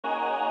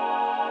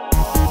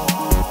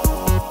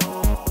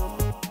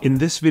In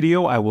this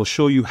video, I will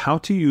show you how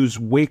to use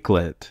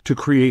Wakelet to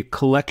create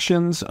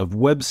collections of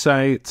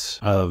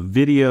websites, of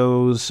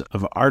videos,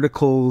 of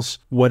articles,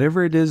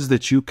 whatever it is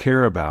that you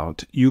care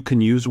about. You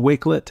can use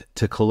Wakelet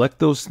to collect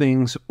those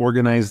things,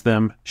 organize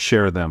them,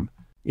 share them.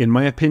 In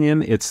my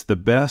opinion, it's the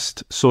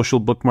best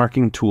social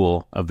bookmarking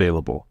tool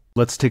available.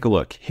 Let's take a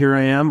look. Here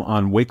I am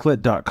on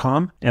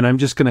wakelet.com, and I'm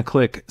just going to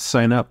click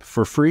sign up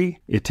for free.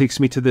 It takes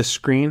me to this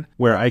screen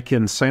where I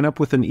can sign up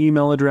with an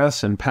email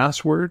address and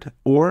password,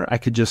 or I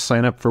could just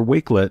sign up for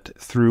Wakelet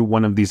through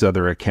one of these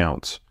other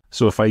accounts.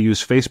 So if I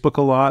use Facebook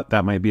a lot,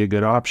 that might be a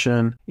good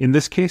option. In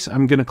this case,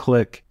 I'm going to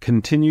click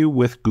continue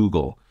with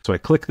Google. So I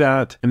click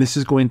that, and this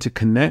is going to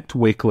connect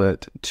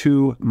Wakelet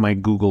to my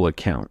Google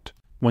account.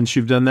 Once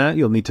you've done that,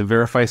 you'll need to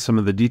verify some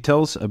of the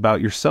details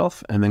about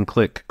yourself and then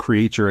click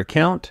create your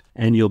account,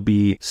 and you'll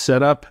be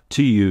set up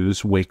to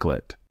use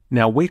Wakelet.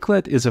 Now,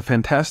 Wakelet is a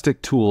fantastic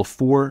tool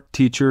for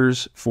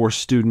teachers, for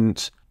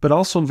students, but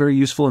also very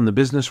useful in the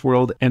business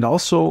world. And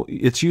also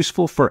it's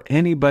useful for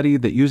anybody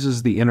that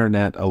uses the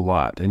internet a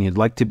lot and you'd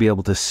like to be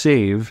able to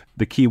save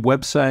the key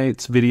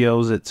websites,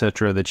 videos,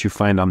 etc. that you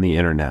find on the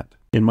internet.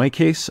 In my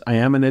case, I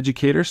am an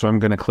educator, so I'm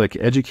going to click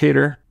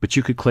Educator, but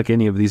you could click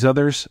any of these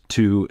others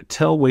to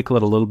tell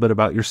Wakelet a little bit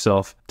about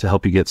yourself to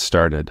help you get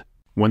started.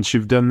 Once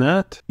you've done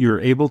that,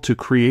 you're able to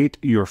create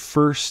your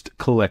first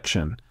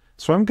collection.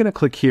 So I'm going to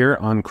click here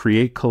on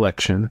Create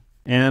Collection,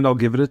 and I'll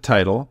give it a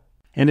title.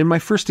 And in my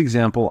first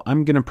example,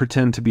 I'm going to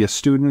pretend to be a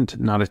student,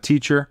 not a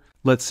teacher.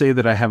 Let's say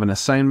that I have an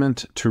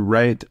assignment to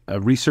write a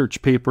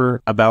research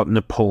paper about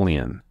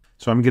Napoleon.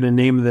 So I'm going to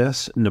name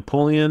this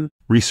Napoleon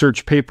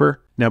Research Paper.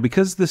 Now,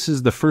 because this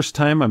is the first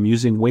time I'm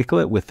using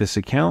Wakelet with this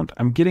account,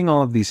 I'm getting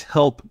all of these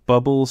help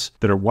bubbles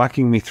that are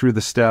walking me through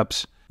the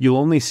steps. You'll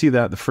only see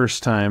that the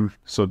first time,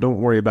 so don't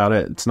worry about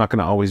it. It's not going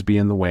to always be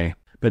in the way.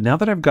 But now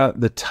that I've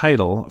got the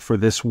title for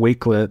this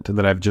Wakelet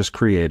that I've just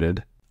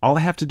created, all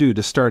I have to do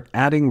to start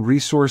adding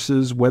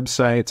resources,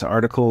 websites,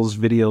 articles,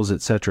 videos,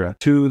 etc.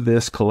 to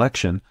this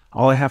collection,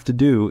 all I have to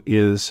do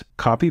is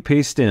copy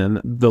paste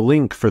in the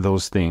link for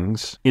those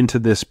things into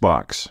this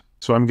box.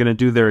 So I'm going to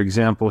do their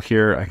example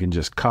here. I can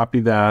just copy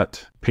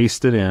that,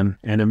 paste it in,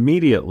 and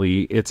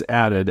immediately it's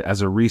added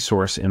as a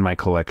resource in my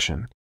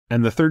collection.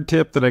 And the third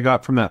tip that I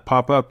got from that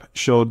pop-up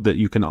showed that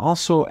you can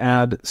also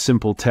add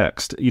simple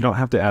text. You don't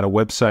have to add a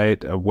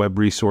website, a web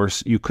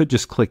resource. You could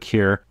just click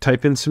here,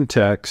 type in some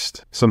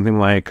text, something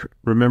like,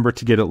 remember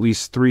to get at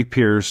least 3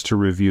 peers to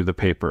review the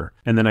paper.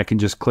 And then I can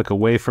just click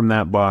away from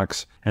that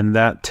box, and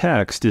that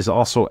text is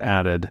also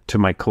added to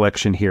my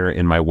collection here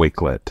in my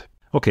Wakelet.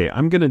 Okay,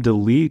 I'm going to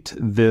delete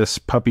this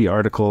puppy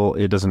article.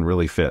 It doesn't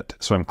really fit.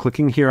 So I'm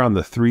clicking here on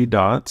the 3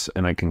 dots,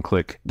 and I can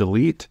click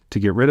delete to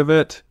get rid of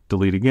it,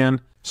 delete again.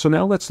 So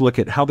now let's look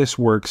at how this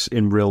works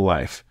in real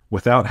life.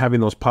 Without having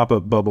those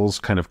pop-up bubbles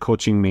kind of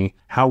coaching me,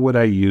 how would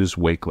I use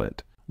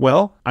Wakelet?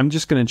 Well, I'm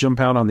just going to jump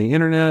out on the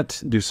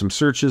internet, do some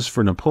searches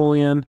for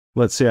Napoleon.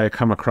 Let's say I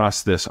come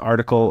across this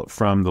article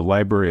from the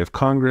Library of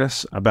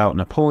Congress about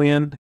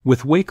Napoleon.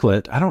 With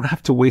Wakelet, I don't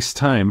have to waste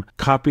time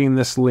copying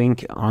this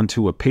link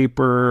onto a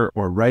paper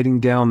or writing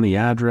down the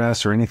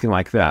address or anything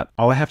like that.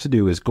 All I have to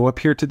do is go up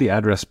here to the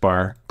address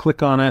bar,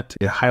 click on it,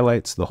 it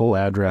highlights the whole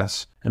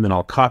address, and then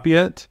I'll copy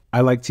it. I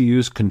like to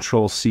use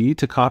Control-C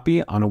to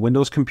copy on a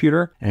Windows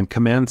computer and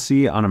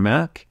Command-C on a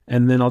Mac.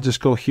 And then I'll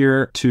just go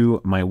here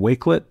to my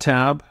Wakelet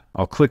tab.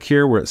 I'll click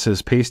here where it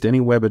says paste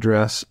any web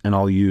address, and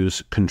I'll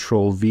use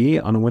Control-V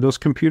on a Windows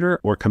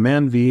computer or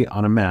Command-V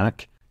on a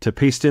Mac to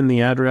paste in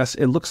the address.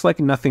 It looks like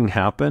nothing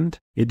happened.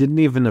 It didn't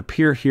even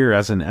appear here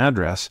as an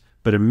address,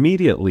 but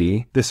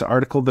immediately this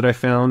article that I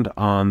found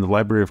on the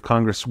Library of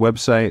Congress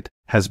website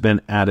has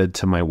been added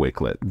to my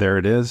Wakelet. There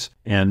it is.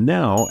 And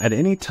now at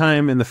any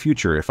time in the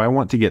future, if I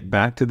want to get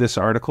back to this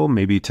article,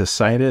 maybe to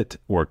cite it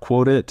or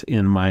quote it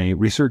in my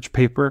research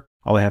paper,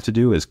 all I have to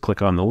do is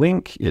click on the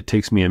link. It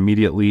takes me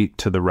immediately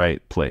to the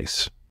right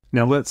place.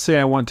 Now let's say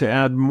I want to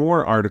add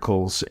more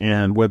articles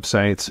and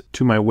websites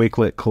to my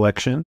Wakelet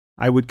collection.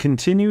 I would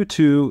continue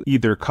to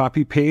either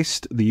copy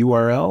paste the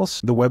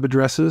URLs, the web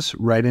addresses,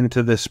 right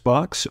into this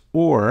box,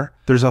 or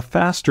there's a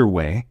faster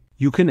way.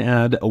 You can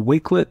add a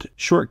Wakelet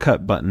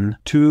shortcut button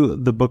to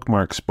the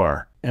bookmarks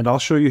bar. And I'll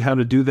show you how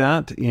to do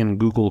that in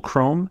Google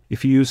Chrome.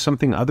 If you use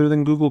something other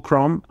than Google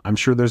Chrome, I'm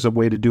sure there's a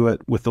way to do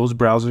it with those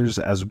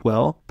browsers as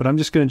well. But I'm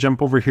just going to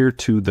jump over here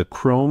to the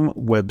Chrome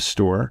Web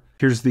Store.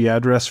 Here's the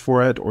address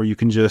for it, or you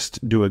can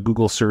just do a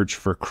Google search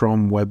for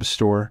Chrome Web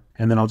Store.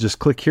 And then I'll just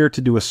click here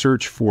to do a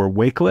search for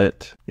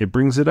Wakelet. It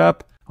brings it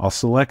up. I'll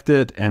select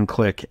it and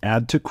click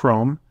Add to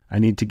Chrome. I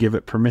need to give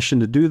it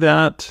permission to do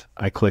that.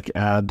 I click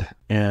Add,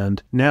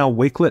 and now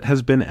Wakelet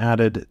has been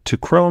added to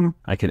Chrome.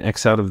 I can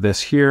X out of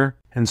this here.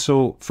 And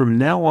so from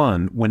now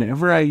on,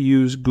 whenever I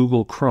use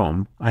Google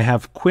Chrome, I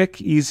have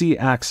quick, easy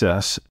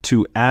access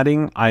to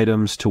adding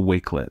items to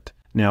Wakelet.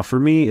 Now for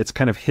me, it's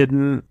kind of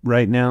hidden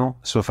right now.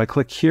 So if I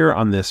click here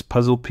on this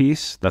puzzle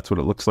piece, that's what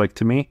it looks like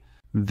to me.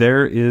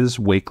 There is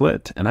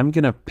Wakelet, and I'm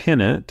going to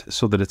pin it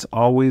so that it's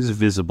always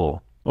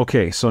visible.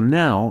 Okay, so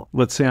now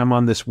let's say I'm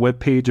on this web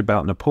page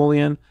about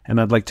Napoleon and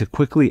I'd like to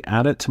quickly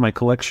add it to my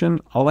collection.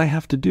 All I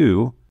have to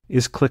do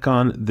is click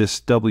on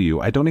this W.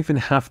 I don't even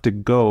have to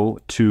go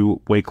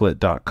to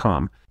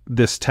wakelet.com.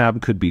 This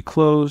tab could be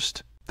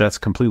closed. That's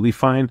completely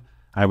fine.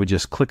 I would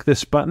just click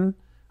this button.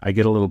 I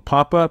get a little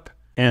pop-up,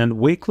 and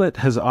Wakelet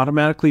has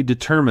automatically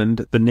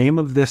determined the name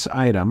of this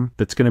item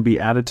that's going to be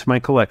added to my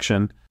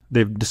collection.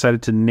 They've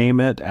decided to name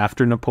it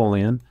after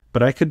Napoleon,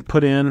 but I could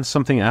put in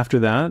something after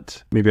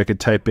that. Maybe I could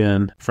type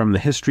in from the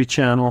History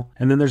Channel,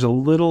 and then there's a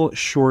little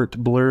short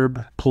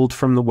blurb pulled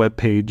from the web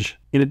page.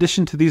 In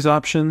addition to these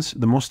options,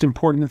 the most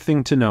important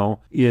thing to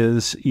know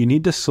is you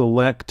need to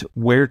select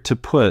where to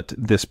put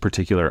this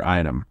particular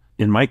item.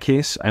 In my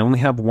case, I only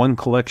have one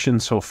collection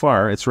so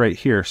far. It's right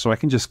here, so I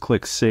can just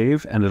click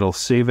Save, and it'll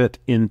save it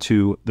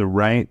into the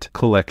right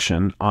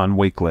collection on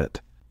Wakelet.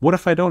 What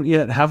if I don't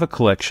yet have a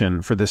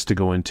collection for this to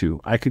go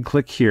into? I could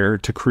click here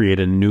to create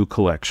a new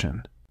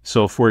collection.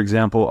 So for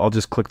example, I'll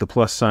just click the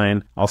plus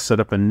sign. I'll set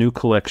up a new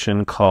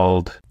collection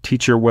called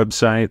Teacher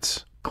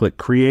Websites, click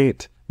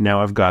Create.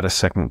 Now I've got a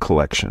second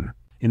collection.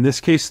 In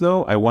this case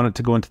though, I want it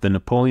to go into the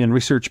Napoleon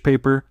research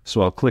paper,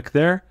 so I'll click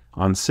there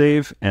on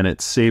Save, and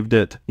it saved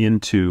it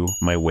into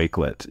my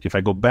Wakelet. If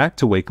I go back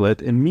to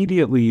Wakelet,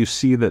 immediately you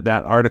see that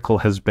that article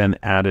has been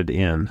added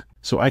in.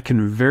 So I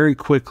can very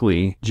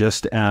quickly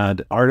just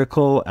add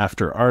article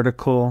after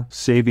article,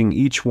 saving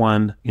each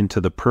one into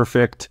the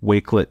perfect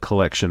Wakelet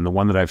collection, the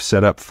one that I've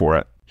set up for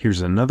it.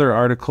 Here's another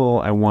article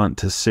I want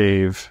to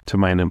save to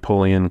my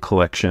Napoleon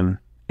collection.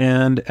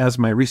 And as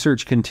my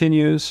research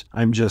continues,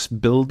 I'm just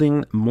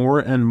building more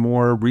and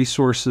more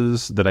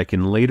resources that I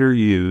can later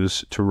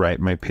use to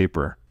write my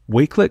paper.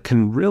 Wakelet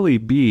can really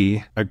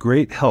be a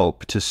great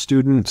help to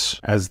students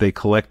as they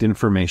collect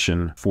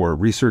information for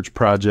research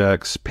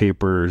projects,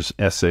 papers,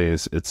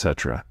 essays,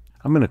 etc.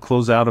 I'm going to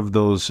close out of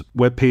those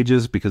web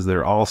pages because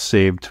they're all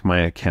saved to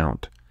my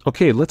account.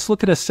 Okay, let's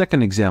look at a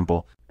second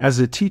example. As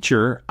a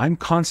teacher, I'm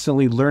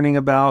constantly learning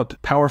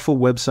about powerful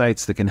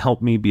websites that can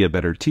help me be a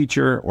better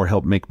teacher or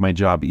help make my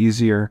job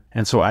easier.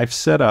 And so I've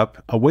set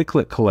up a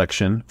Wakelet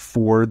collection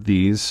for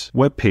these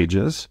web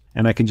pages,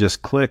 and I can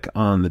just click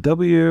on the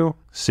W,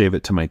 save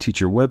it to my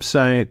teacher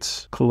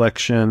websites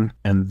collection,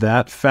 and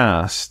that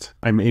fast,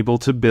 I'm able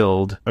to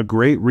build a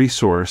great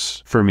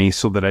resource for me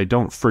so that I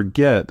don't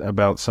forget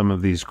about some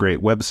of these great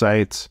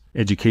websites,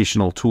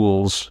 educational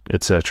tools,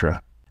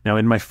 etc. Now,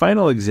 in my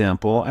final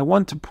example, I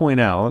want to point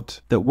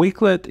out that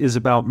Wakelet is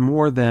about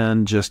more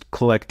than just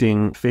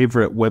collecting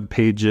favorite web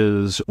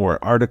pages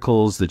or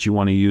articles that you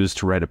want to use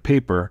to write a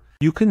paper.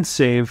 You can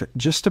save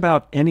just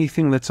about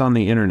anything that's on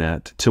the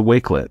internet to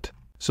Wakelet.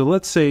 So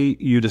let's say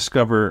you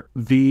discover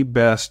the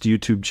best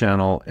YouTube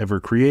channel ever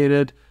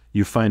created.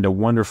 You find a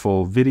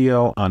wonderful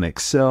video on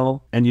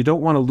Excel, and you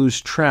don't want to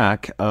lose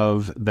track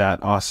of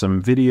that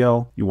awesome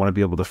video. You want to be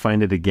able to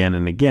find it again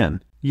and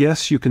again.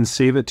 Yes, you can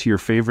save it to your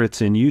favorites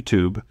in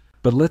YouTube,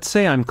 but let's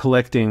say I'm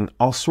collecting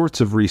all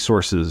sorts of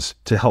resources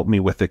to help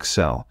me with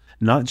Excel.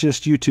 Not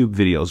just YouTube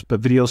videos,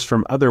 but videos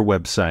from other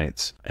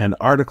websites and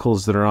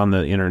articles that are on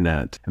the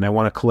internet. And I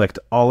want to collect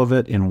all of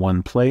it in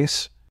one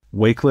place.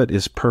 Wakelet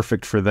is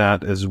perfect for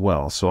that as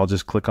well. So I'll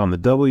just click on the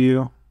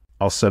W.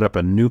 I'll set up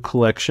a new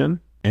collection,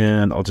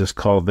 and I'll just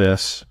call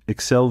this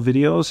Excel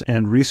Videos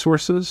and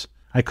Resources.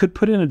 I could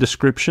put in a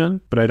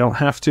description, but I don't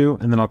have to.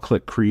 And then I'll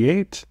click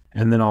Create.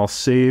 And then I'll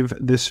save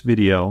this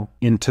video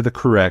into the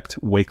correct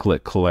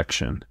Wakelet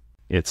collection.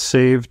 It's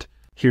saved.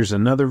 Here's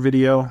another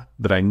video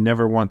that I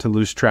never want to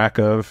lose track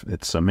of.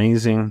 It's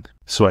amazing.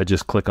 So I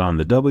just click on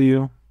the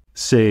W,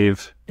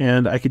 save,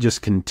 and I could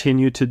just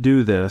continue to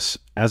do this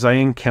as I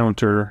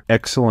encounter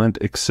excellent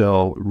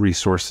Excel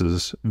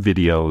resources,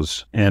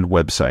 videos, and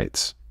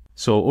websites.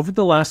 So over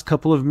the last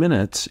couple of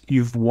minutes,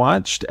 you've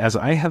watched as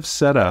I have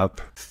set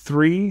up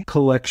 3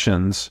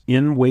 collections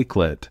in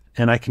Wakelet,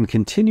 and I can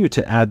continue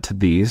to add to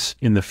these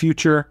in the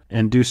future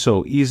and do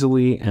so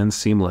easily and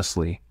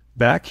seamlessly.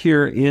 Back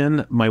here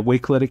in my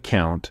Wakelet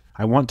account,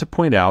 I want to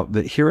point out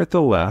that here at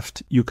the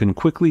left, you can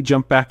quickly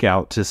jump back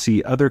out to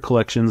see other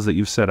collections that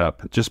you've set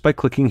up just by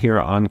clicking here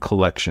on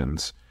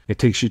Collections. It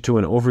takes you to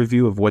an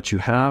overview of what you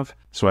have.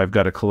 So I've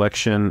got a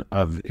collection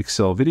of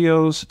Excel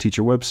videos,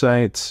 teacher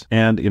websites,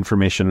 and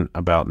information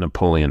about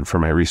Napoleon for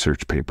my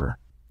research paper.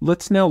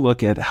 Let's now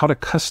look at how to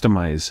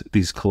customize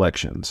these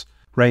collections.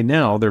 Right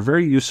now, they're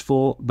very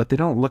useful, but they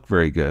don't look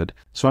very good.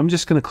 So I'm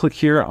just going to click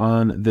here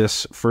on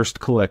this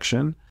first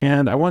collection,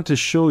 and I want to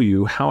show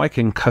you how I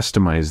can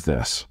customize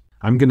this.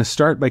 I'm going to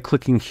start by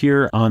clicking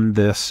here on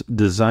this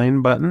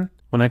Design button.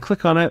 When I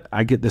click on it,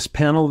 I get this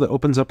panel that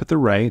opens up at the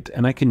right,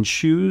 and I can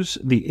choose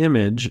the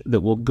image that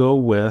will go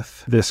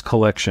with this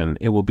collection.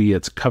 It will be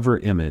its cover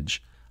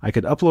image. I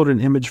could upload an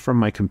image from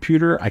my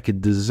computer. I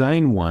could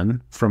design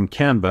one from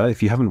Canva.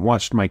 If you haven't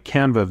watched my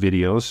Canva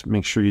videos,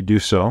 make sure you do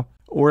so.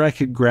 Or I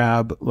could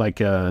grab like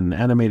an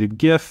animated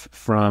GIF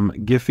from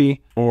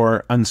Giphy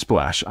or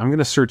Unsplash. I'm going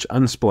to search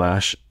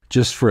Unsplash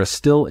just for a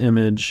still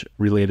image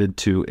related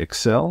to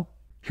Excel.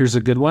 Here's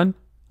a good one.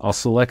 I'll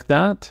select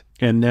that.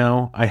 And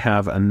now I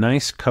have a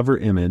nice cover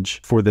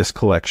image for this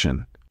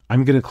collection.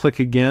 I'm going to click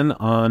again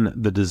on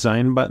the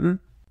design button.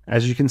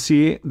 As you can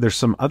see, there's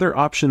some other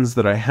options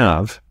that I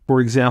have. For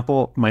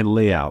example, my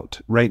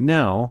layout. Right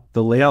now,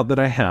 the layout that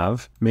I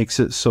have makes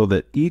it so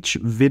that each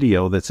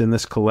video that's in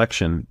this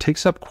collection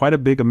takes up quite a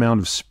big amount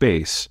of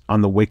space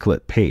on the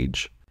Wakelet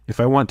page. If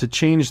I want to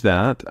change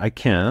that, I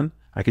can.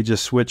 I could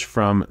just switch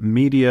from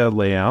media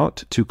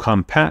layout to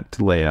compact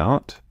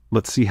layout.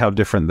 Let's see how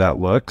different that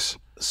looks.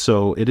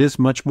 So it is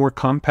much more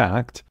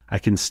compact. I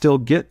can still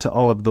get to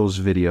all of those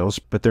videos,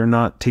 but they're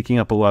not taking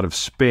up a lot of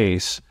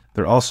space.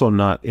 They're also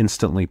not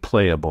instantly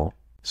playable.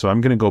 So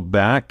I'm going to go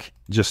back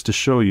just to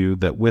show you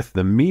that with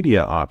the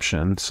media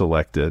option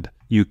selected,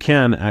 you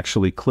can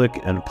actually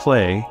click and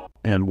play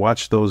and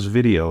watch those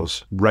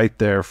videos right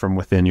there from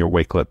within your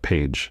Wakelet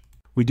page.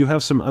 We do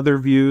have some other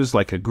views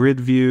like a grid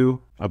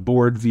view, a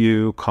board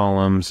view,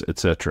 columns,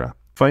 etc.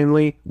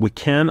 Finally, we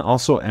can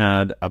also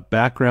add a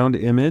background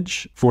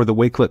image for the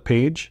Wakelet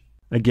page.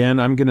 Again,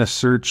 I'm going to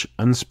search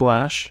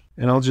Unsplash,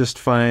 and I'll just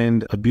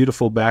find a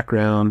beautiful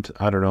background.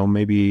 I don't know,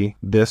 maybe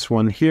this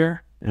one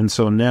here. And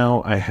so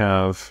now I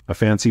have a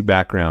fancy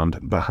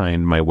background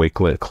behind my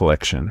Wakelet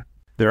collection.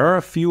 There are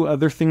a few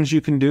other things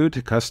you can do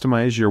to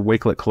customize your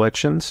Wakelet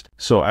collections,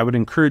 so I would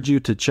encourage you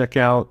to check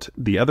out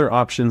the other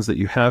options that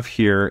you have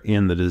here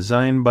in the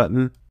design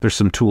button. There's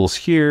some tools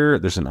here,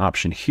 there's an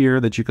option here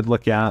that you could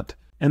look at.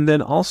 And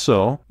then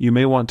also, you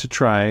may want to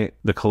try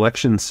the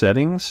collection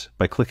settings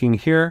by clicking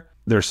here.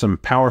 There's some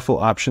powerful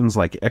options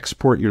like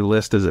export your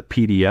list as a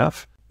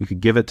PDF. You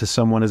could give it to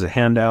someone as a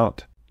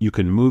handout. You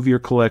can move your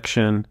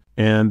collection,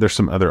 and there's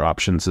some other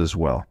options as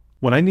well.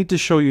 What I need to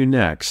show you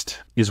next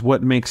is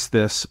what makes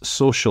this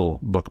social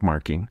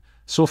bookmarking.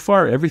 So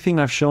far, everything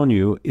I've shown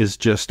you is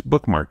just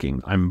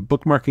bookmarking. I'm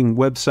bookmarking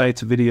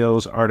websites,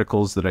 videos,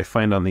 articles that I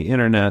find on the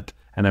internet,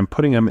 and I'm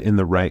putting them in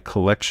the right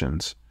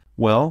collections.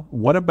 Well,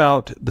 what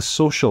about the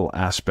social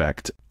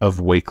aspect of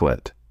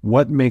Wakelet?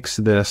 What makes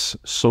this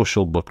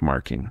social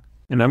bookmarking?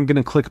 And I'm going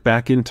to click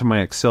back into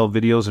my Excel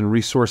videos and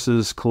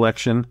resources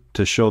collection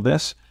to show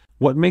this.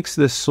 What makes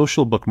this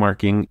social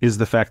bookmarking is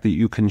the fact that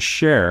you can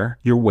share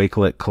your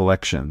Wakelet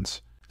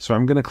collections. So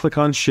I'm going to click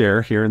on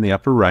share here in the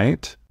upper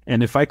right.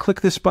 And if I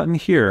click this button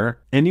here,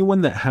 anyone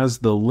that has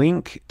the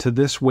link to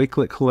this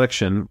Wakelet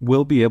collection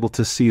will be able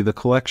to see the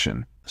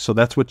collection. So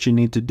that's what you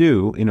need to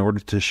do in order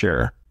to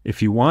share.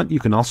 If you want, you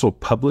can also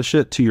publish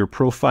it to your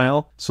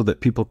profile so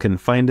that people can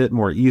find it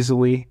more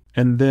easily.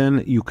 And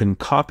then you can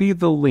copy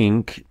the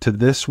link to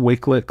this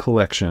Wakelet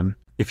collection.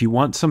 If you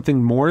want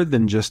something more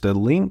than just a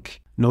link,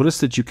 notice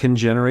that you can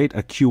generate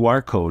a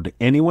QR code.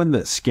 Anyone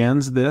that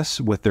scans this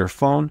with their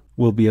phone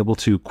will be able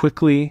to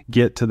quickly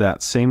get to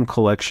that same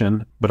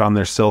collection, but on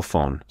their cell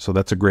phone. So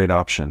that's a great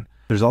option.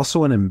 There's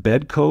also an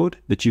embed code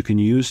that you can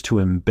use to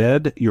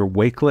embed your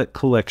Wakelet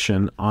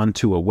collection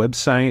onto a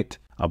website,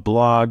 a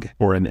blog,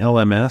 or an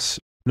LMS.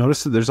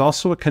 Notice that there's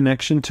also a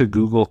connection to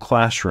Google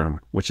Classroom,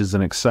 which is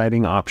an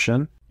exciting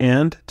option,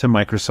 and to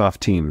Microsoft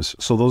Teams.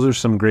 So those are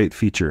some great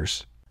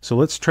features. So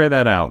let's try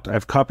that out.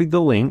 I've copied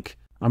the link.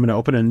 I'm going to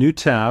open a new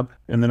tab,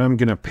 and then I'm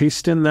going to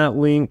paste in that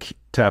link,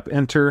 tap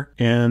enter,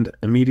 and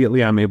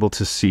immediately I'm able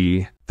to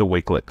see the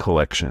Wakelet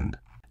collection.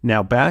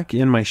 Now back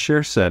in my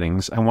share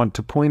settings, I want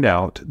to point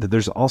out that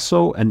there's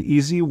also an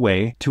easy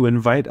way to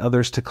invite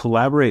others to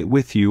collaborate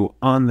with you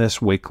on this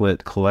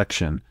Wakelet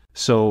collection.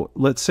 So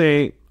let's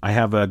say I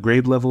have a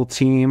grade level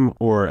team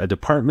or a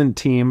department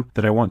team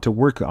that I want to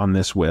work on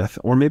this with,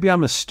 or maybe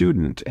I'm a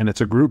student and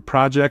it's a group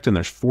project and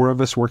there's 4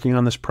 of us working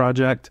on this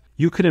project.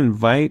 You could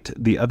invite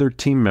the other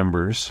team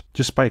members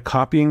just by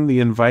copying the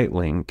invite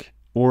link,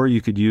 or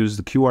you could use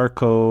the QR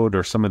code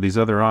or some of these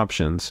other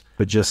options,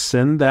 but just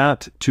send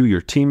that to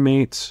your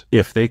teammates.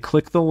 If they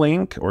click the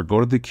link or go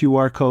to the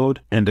QR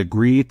code and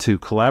agree to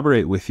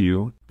collaborate with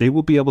you, they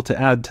will be able to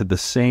add to the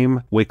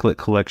same Wakelet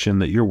collection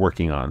that you're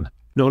working on.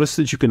 Notice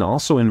that you can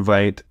also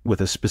invite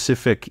with a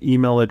specific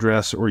email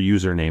address or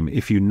username.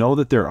 If you know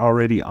that they're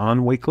already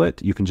on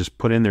Wakelet, you can just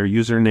put in their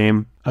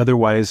username.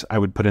 Otherwise, I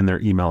would put in their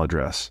email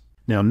address.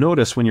 Now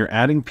notice when you're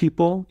adding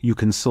people, you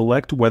can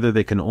select whether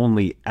they can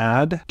only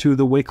add to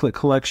the Wakelet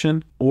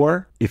collection,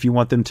 or if you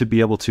want them to be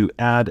able to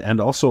add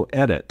and also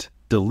edit,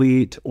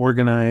 delete,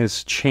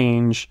 organize,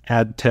 change,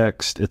 add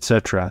text,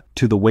 etc.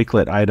 to the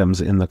Wakelet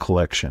items in the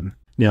collection.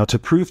 Now, to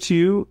prove to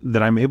you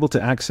that I'm able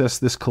to access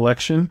this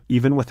collection,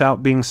 even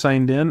without being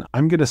signed in,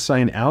 I'm going to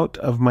sign out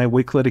of my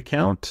Wakelet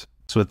account.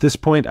 So at this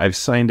point, I've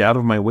signed out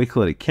of my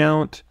Wakelet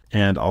account,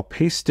 and I'll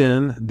paste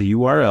in the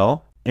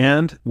URL.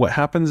 And what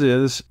happens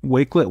is,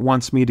 Wakelet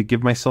wants me to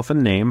give myself a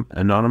name,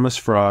 Anonymous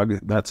Frog,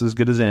 that's as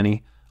good as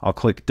any. I'll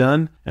click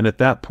done, and at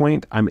that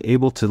point, I'm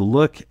able to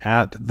look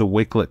at the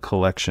Wakelet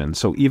collection.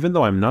 So even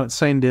though I'm not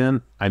signed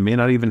in, I may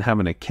not even have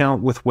an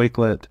account with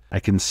Wakelet,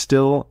 I can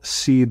still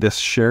see this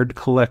shared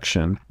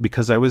collection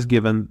because I was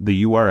given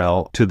the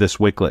URL to this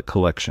Wakelet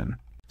collection.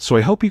 So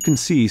I hope you can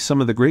see some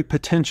of the great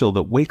potential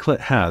that Wakelet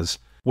has,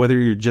 whether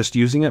you're just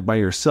using it by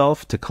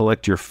yourself to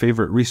collect your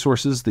favorite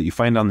resources that you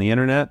find on the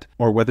internet,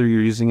 or whether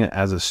you're using it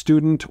as a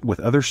student with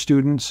other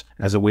students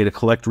as a way to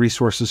collect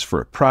resources for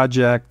a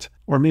project,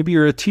 Or maybe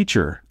you're a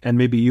teacher, and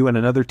maybe you and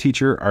another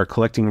teacher are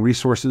collecting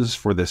resources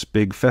for this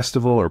big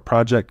festival or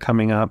project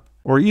coming up.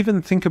 Or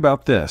even think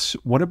about this.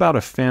 What about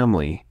a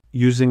family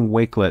using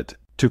Wakelet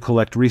to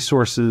collect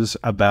resources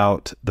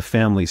about the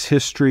family's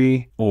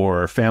history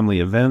or family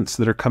events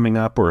that are coming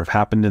up or have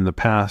happened in the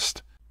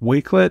past?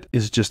 Wakelet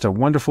is just a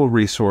wonderful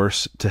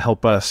resource to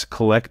help us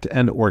collect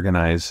and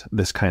organize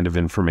this kind of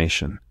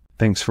information.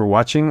 Thanks for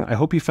watching. I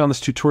hope you found this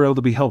tutorial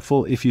to be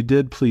helpful. If you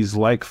did, please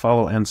like,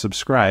 follow, and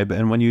subscribe.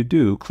 And when you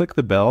do, click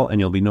the bell and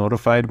you'll be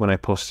notified when I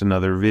post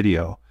another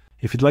video.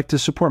 If you'd like to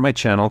support my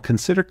channel,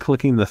 consider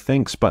clicking the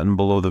thanks button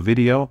below the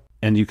video.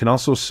 And you can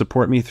also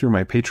support me through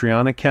my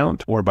Patreon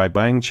account or by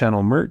buying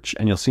channel merch,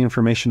 and you'll see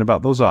information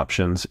about those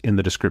options in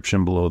the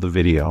description below the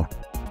video.